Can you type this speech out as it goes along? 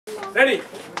Ready?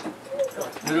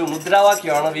 ഒരു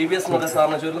മുദ്രാവാക്യമാണ് VBS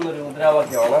സാറിന് ചൊല്ലുന്ന ഒരു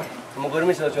മുദ്രാവാക്യമാണ്. നമുക്ക്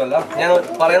ഒരുമിച്ച് ചൊല്ലാം. ഞാൻ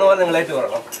പറയുന്ന പോലെ നിങ്ങൾ ഏറ്റു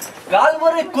പറയണം.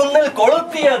 കാൽവറി കുന്നിൽ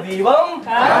കൊളുത്തിയ ദീപം,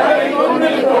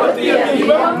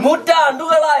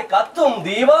 നൂറ്റാണ്ടുകളായി കത്തും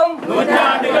ദീപം,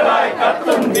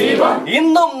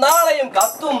 ഇന്നും നാളെയും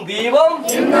കത്തും ദീപം,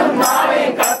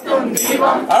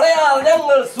 അണയാതെ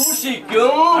ഞങ്ങൾ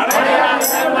സൂക്ഷിക്കും,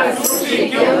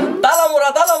 തലമുറ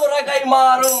തലമുറ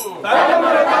കൈമാറും.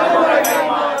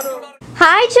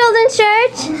 Hi, Children's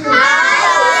Church.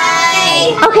 Hi.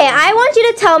 Okay, I want you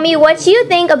to tell me what you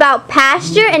think about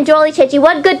Pastor and Jolie Chechi.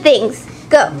 What good things?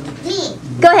 Go. Me.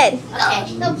 Go ahead. Okay.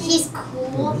 He's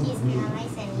cool, he's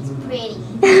nice, and he's pretty.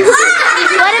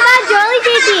 What about Jolie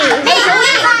Chechi?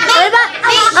 What about?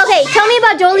 Okay, tell me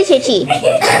about Jolie Chechi.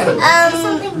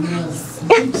 Something nice.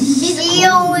 She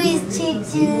always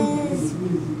teaches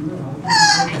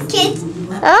kids.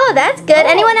 Oh, that's good.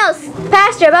 Anyone else?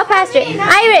 Pastor, about Pastor.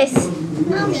 Iris.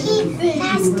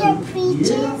 Pastor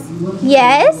preaches.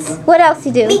 Yes. What else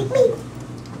you do? Me.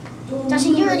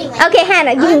 Joshua, you already went. Okay,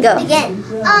 Hannah, you can go. Again.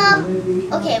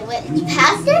 Okay,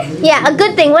 Pastor? Yeah, a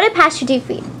good thing. What did Pastor do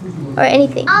for you? Or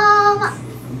anything?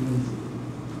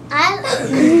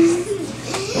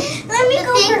 Let me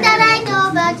go. The thing that I know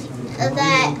about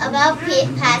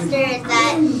Pastor is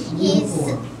that he's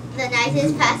the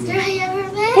nicest pastor I ever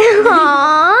met.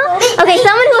 Aww. Okay,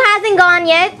 someone who hasn't gone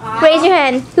yet, raise your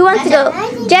hand. Who wants to go?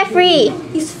 Jeffrey.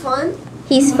 He's fun.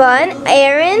 He's fun.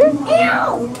 Aaron.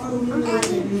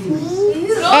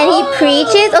 And he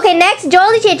preaches. Okay, next,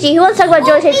 Jolie Chechi. Who wants to talk about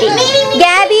Jolie Chechi?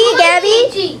 Gabby.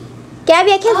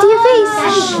 Gabby, I can't see your face.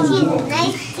 She's a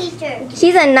nice teacher.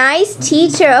 She's a nice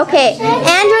teacher. Okay.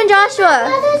 Andrew and Joshua.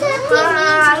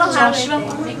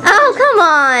 Oh, come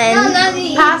on.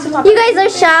 You guys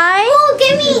are shy? Oh,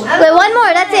 give me. Wait, one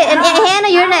more. That's it. And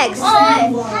Hannah, you're next.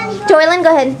 Joylyn,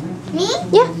 go ahead. Me?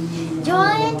 Yeah.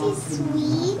 Joylyn is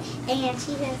sweet, and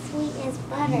she's as sweet as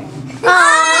butter.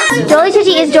 Jolie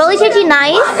Chechi. Is Jolie Chechi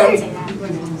nice?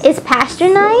 Is Pastor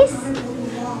nice?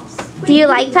 Do you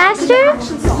like Pastor?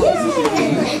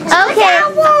 Okay.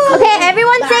 Okay,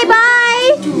 everyone say bye.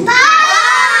 Bye.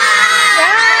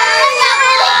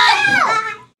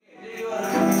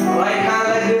 Right hand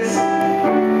like this.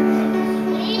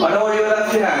 What about your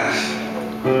left hand?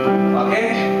 Okay?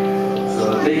 So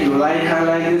take your right hand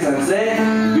like this and say,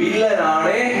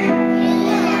 Villanade.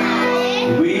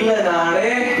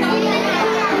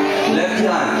 Left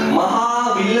hand, Maha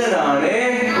Villanade.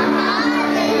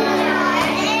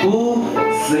 Who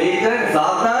Satan,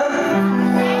 Satan,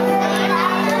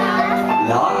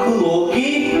 Laku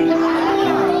Loki,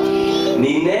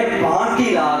 Nine Party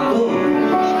Laku.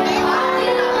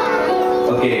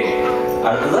 Okay,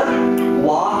 അടുത്തത്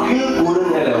വാക്കിൽ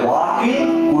കുടുങ്ങല് വാക്കിൽ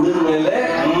കുടുങ്ങല്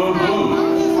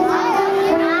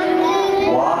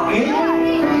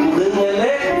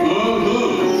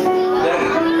Then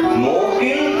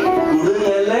നോക്കിൽ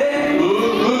കുടുങ്ങല്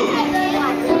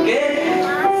Okay,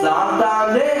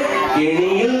 സാത്താന്റെ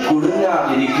കെണിയിൽ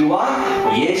കുടുങ്ങാതിരിക്കുവാൻ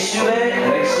യേശുവെ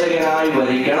രക്ഷകനായി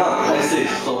വരിക്കണം. That's it.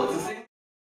 So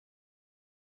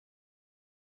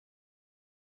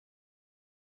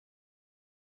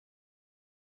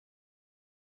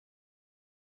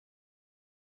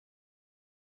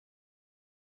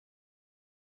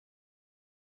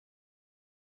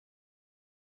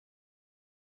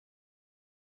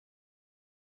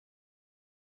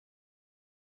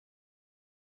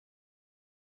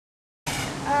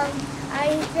I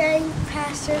thank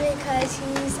Pastor because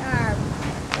he's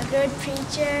a good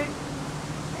preacher,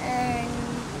 and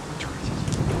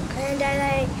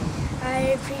I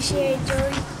appreciate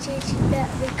Jolie Chechi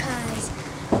because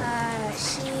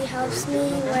she helps me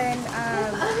when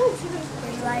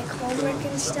with like homework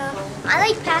and stuff. I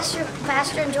like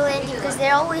Pastor and Jolie because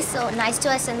they're always so nice to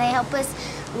us and they help us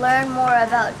learn more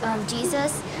about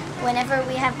Jesus. Whenever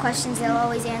we have questions, they'll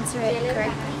always answer it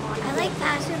correctly. I like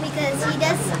Pastor because he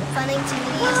does fun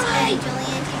activities, and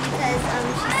Jolie because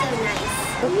she's so nice.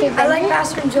 I like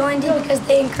Pastor and Jolie because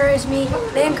they encourage me.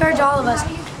 They encourage all of us.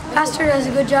 Pastor does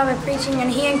a good job at preaching, and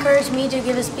he encouraged me to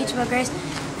give a speech about grace,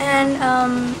 and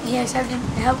he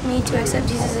helped me to accept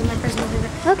Jesus as my personal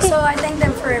savior. Okay. So I thank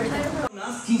them for everything.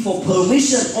 Asking for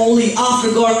permission only after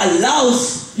God allows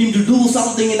him to do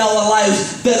something in our lives,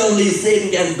 then only Satan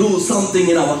can do something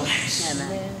in our lives.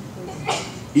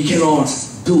 He cannot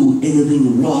do anything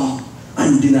wrong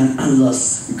until and unless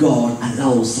God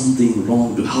allows something wrong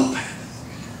to happen.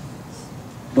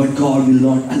 But God will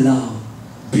not allow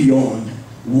beyond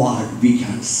what we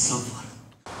can suffer.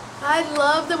 I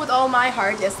love them with all my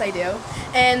heart, yes I do.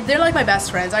 And they're like my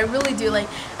best friends. I really do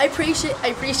I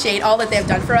appreciate all that they've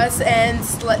done for us, and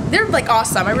they're like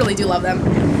awesome. I really do love them.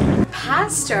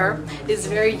 pastor is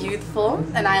very youthful,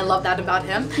 and I love that about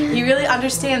him. He really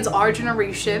understands our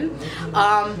generation.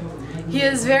 He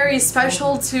is very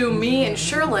special to me and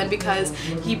Sherlyn because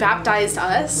he baptized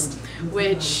us,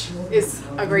 which is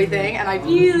a great thing, and I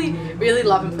really, really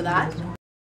love him for that.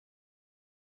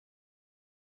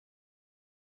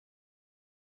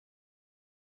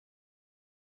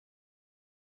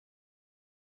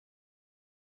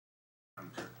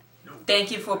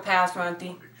 Thank you for Pastor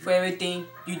Auntie for everything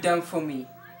you done for me.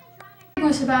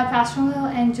 Most about Pastor Will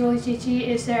and Julie Chichi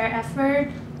is their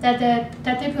effort that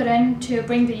they put in to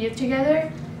bring the youth together.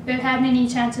 We've had many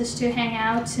chances to hang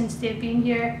out since they've been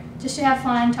here, just to have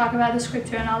fun, talk about the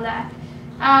scripture and all that.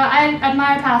 I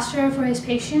admire Pastor for his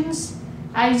patience.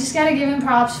 You just gotta give him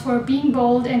props for being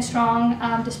bold and strong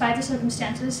despite the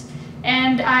circumstances.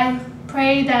 And I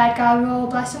pray that God will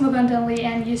bless him abundantly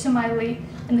and use him mightily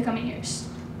in the coming years.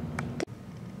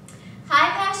 Hi,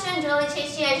 Pastor and Jolie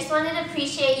Chichi. I just wanted to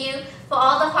appreciate you for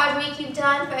all the hard work you've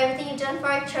done, for everything you've done for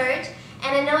our church.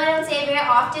 And I know I don't say it very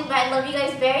often, but I love you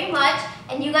guys very much.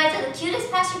 And you guys are the cutest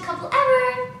pastor couple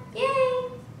ever. Yay!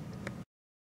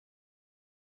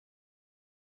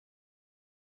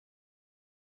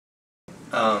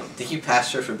 Thank you,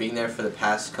 Pastor, for being there for the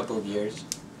past couple of years.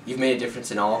 You've made a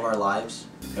difference in all of our lives,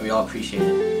 and we all appreciate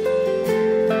it.